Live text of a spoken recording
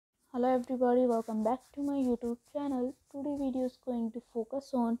Hello everybody, welcome back to my YouTube channel. Today video is going to focus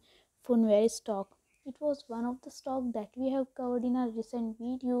on Phunware stock. It was one of the stock that we have covered in our recent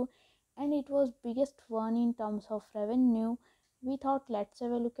video and it was biggest one in terms of revenue. We thought let's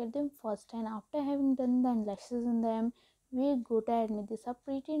have a look at them first, and after having done the analysis in them, we go to admit this a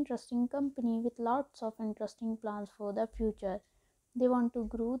pretty interesting company with lots of interesting plans for the future. They want to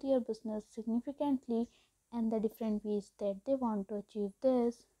grow their business significantly and the different ways that they want to achieve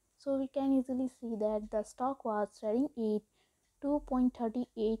this. So we can easily see that the stock was trading at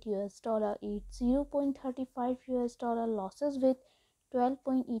 2.38 US dollar at 0.35 US dollar losses with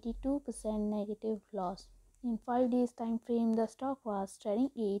 12.82% negative loss. In 5 days time frame, the stock was trading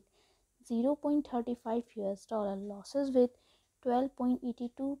at 0.35 US dollar losses with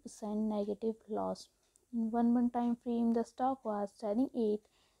 12.82% negative loss. In 1 month time frame, the stock was trading at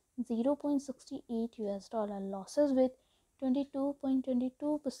 0.68 US dollar losses with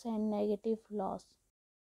 22.22% negative loss.